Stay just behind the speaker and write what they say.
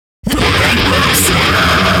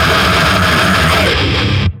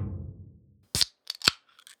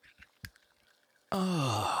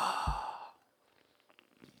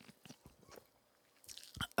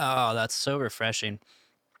Oh, that's so refreshing.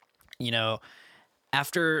 You know,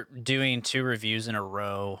 after doing 2 reviews in a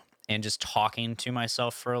row and just talking to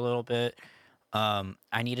myself for a little bit,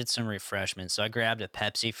 I needed some refreshment, so I grabbed a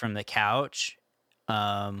Pepsi from the couch.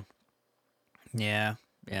 Um, yeah,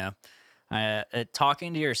 yeah.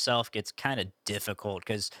 Talking to yourself gets kinda difficult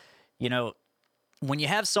because, you know, when you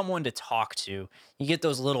have someone to talk to, you get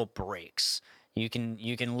those little breaks. You can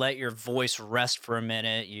let your voice rest for a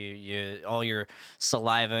minute. You all your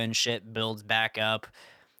saliva and shit builds back up,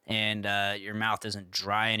 and your mouth isn't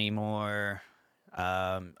dry anymore.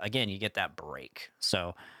 Again, you get that break.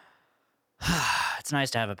 So it's nice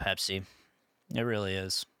to have a Pepsi. It really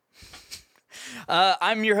is.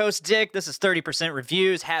 I'm your host, Dick. This is 30%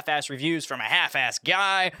 reviews, half ass reviews from a half ass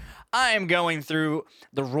guy. I am going through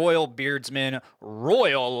the Royal Beardsman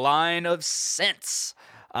Royal line of scents.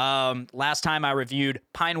 Last time I reviewed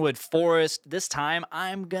Pinewood Forest. This time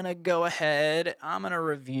I'm going to go ahead. I'm going to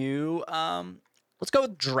review, let's go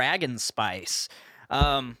with Dragon Spice.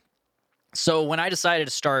 Um, so when I decided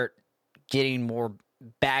to start getting more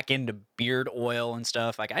back into beard oil and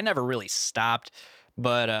stuff, like I never really stopped,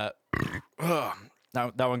 but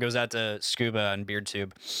that one goes out to Scuba and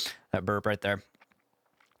BeardTube. That burp right there.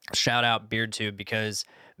 Shout out BeardTube because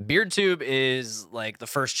BeardTube is like the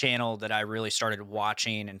first channel that I really started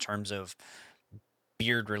watching in terms of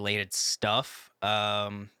beard related stuff. I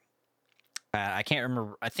can't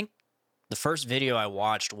remember. I think the first video I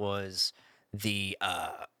watched was the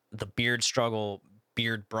beard struggle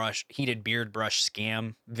beard brush heated beard brush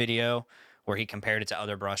scam video where he compared it to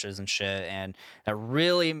other brushes and shit, and that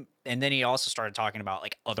really, and then he also started talking about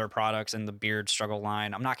like other products in the beard struggle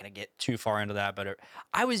line. I'm not going to get too far into that, but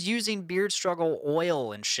I was using beard struggle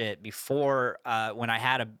oil and shit before when I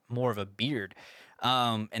had a more of a beard,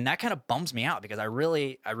 and that kind of bums me out because I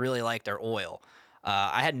really like their oil.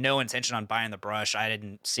 I had no intention on buying the brush. I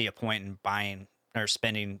didn't see a point in buying or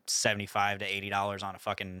spending $75 to $80 on a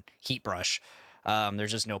fucking heat brush.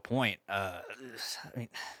 There's just no point. I mean,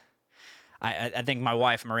 I think my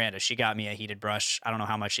wife Miranda, she got me a heated brush. I don't know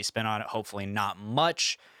how much she spent on it. Hopefully not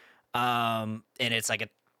much. And it's a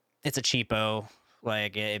cheapo.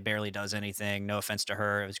 Like it barely does anything. No offense to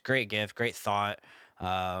her. It was a great gift, great thought.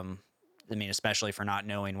 Um, I mean, especially for not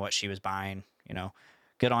knowing what she was buying. You know,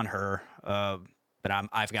 good on her. But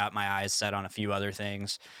I've got my eyes set on a few other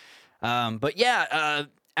things. But yeah,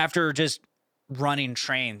 after just running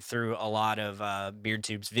train through a lot of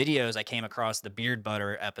BeardTube's videos, I came across the Beard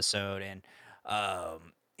Butter episode, and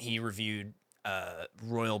he reviewed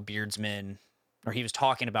Royal Beardsman, or he was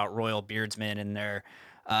talking about Royal Beardsman and their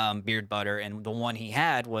beard butter, and the one he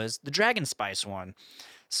had was the Dragon Spice one.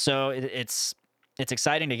 So it's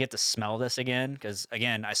exciting to get to smell this again because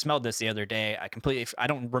again, I smelled this the other day. I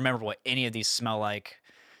don't remember what any of these smell like.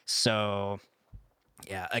 So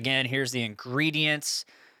yeah, again, here's the ingredients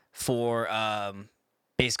for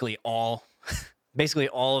basically all basically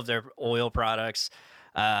all of their oil products.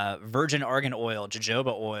 Virgin argan oil,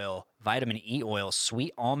 jojoba oil, vitamin E oil,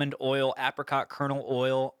 sweet almond oil, apricot kernel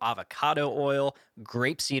oil, avocado oil,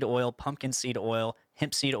 grapeseed oil, pumpkin seed oil,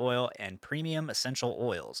 hemp seed oil, and premium essential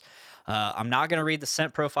oils. I'm not going to read the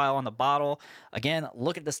scent profile on the bottle. Again,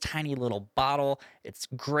 look at this tiny little bottle. It's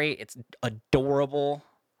great. It's adorable.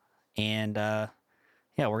 And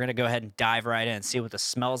yeah, we're going to go ahead and dive right in and see what this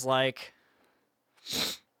smells like.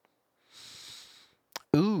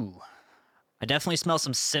 Ooh, I definitely smell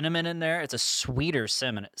some cinnamon in there. It's a sweeter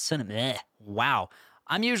cinnamon. Wow.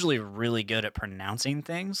 I'm usually really good at pronouncing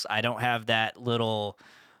things. I don't have that little,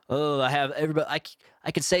 oh, I have everybody,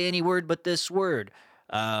 I could say any word but this word.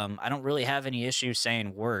 I don't really have any issues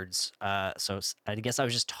saying words. I guess I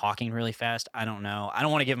was just talking really fast. I don't know. I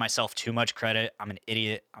don't want to give myself too much credit. I'm an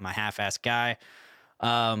idiot. I'm a half-assed guy.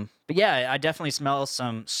 But yeah, I definitely smell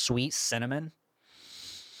some sweet cinnamon.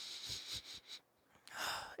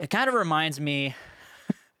 It kind of reminds me.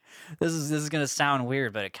 This is gonna sound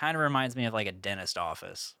weird, but it kind of reminds me of like a dentist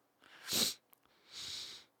office,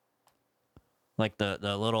 like the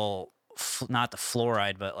little not the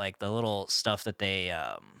fluoride, but like the little stuff that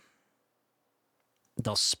they'll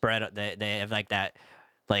spread. They have like that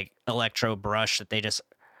like electro brush that they just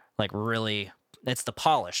like really. It's the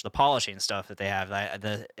polishing stuff that they have.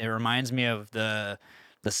 It reminds me of the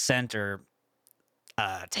scent or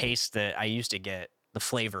taste that I used to get, the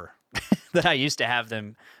flavor that I used to have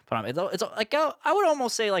them put on. It's like I would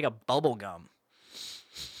almost say like a bubble gum,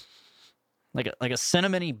 like a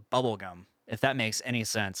cinnamony bubble gum, if that makes any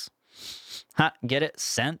sense. Huh? Get it?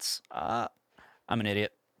 Sense? I'm an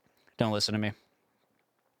idiot. Don't listen to me.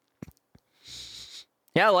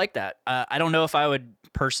 Yeah, I like that. I don't know if I would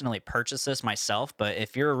personally purchase this myself, but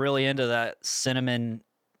if you're really into that cinnamon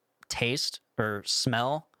taste or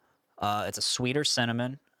smell. It's a sweeter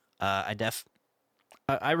cinnamon.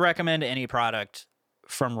 I recommend any product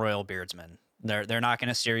from Royal Beardsman. They're not going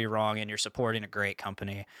to steer you wrong, and you're supporting a great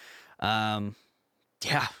company. Um,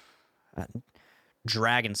 yeah, uh,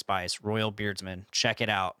 Dragon Spice, Royal Beardsman. Check it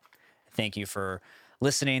out. Thank you for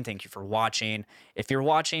listening. Thank you for watching. If you're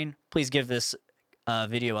watching, please give this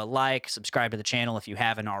video a like, subscribe to the channel if you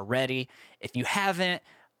haven't already. If you haven't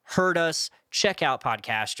heard us, check out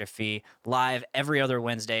Podcastrophe live every other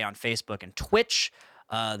Wednesday on Facebook and Twitch.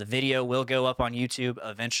 The video will go up on YouTube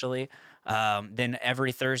eventually. Then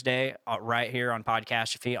every Thursday, right here on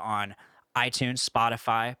Podcastrophe on iTunes,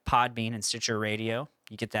 Spotify, Podbean, and Stitcher Radio.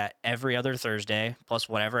 You get that every other Thursday, plus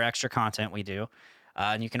whatever extra content we do.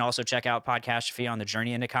 And you can also check out Podcastrophe on the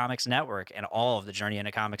Journey into Comics Network and all of the Journey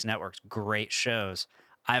into Comics Network's great shows.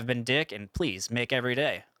 I've been Dick, and please make every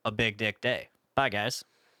day a Big Dick Day. Bye, guys.